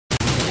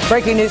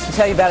Breaking news to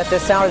tell you about it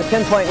this hour. The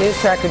Pinpoint News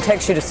Tracker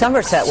takes you to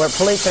Somerset, where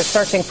police are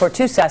searching for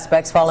two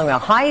suspects following a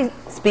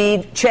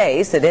high-speed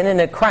chase that ended in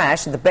a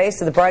crash at the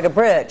base of the Braga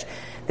Bridge.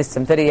 This is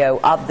some video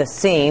of the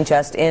scene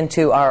just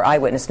into our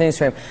Eyewitness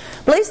newsroom.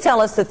 Police tell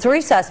us the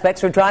three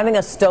suspects were driving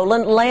a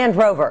stolen Land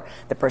Rover.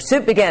 The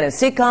pursuit began in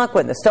Seekonk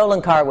when the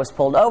stolen car was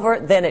pulled over.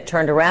 Then it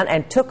turned around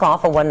and took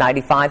off on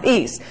 195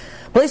 East.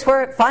 Police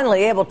were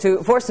finally able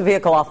to force the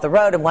vehicle off the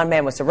road, and one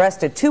man was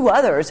arrested. Two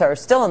others are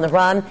still on the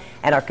run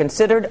and are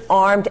considered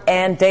armed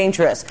and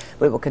dangerous.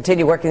 We will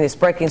continue working this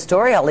breaking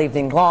story all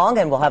evening long,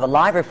 and we'll have a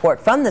live report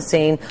from the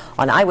scene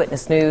on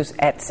Eyewitness News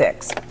at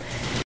 6.